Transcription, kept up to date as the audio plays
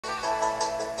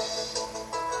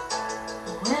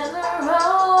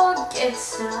bright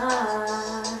star,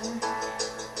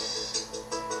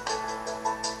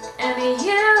 and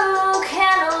you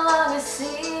can no longer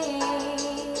see.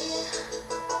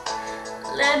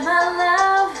 Let my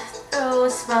love throw a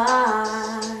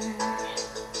spark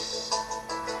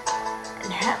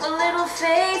and have a little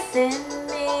faith in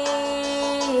me.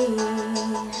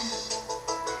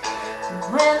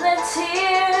 When the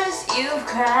tears you've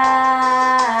cried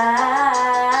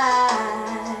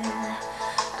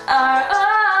are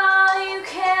all you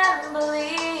can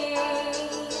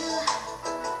believe,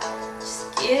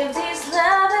 just give these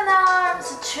loving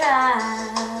arms a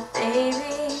try,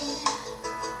 baby,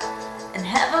 and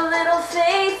have a little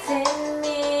faith in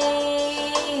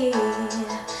me.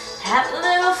 Have a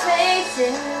little faith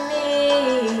in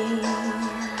me.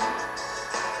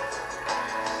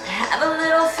 Have a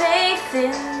little faith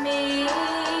in me.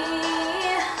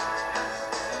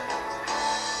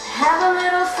 Have a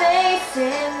little faith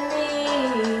in me.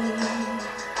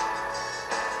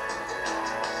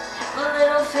 Have a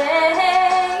little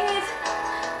faith,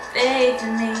 faith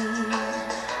in me.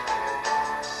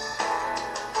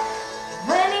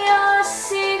 When your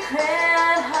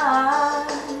secret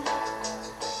heart,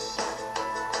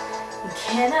 you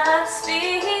cannot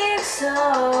speak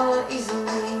so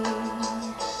easily.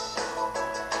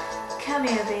 Come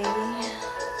here, baby.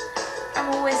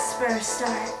 I'm a whisper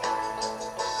start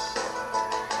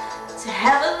to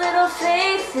have a little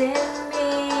faith in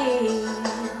me.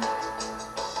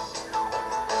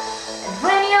 And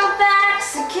when your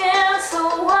back's against the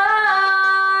wall,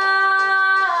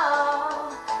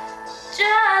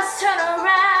 just turn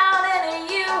around and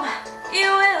you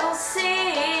will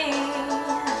see.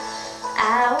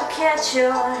 I'll catch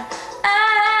your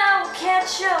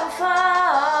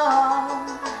fall.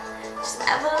 Just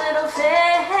have a little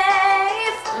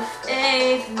faith,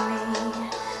 faith in me.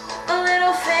 A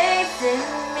little faith in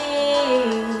me.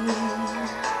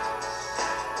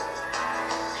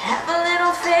 Have a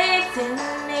little faith in me.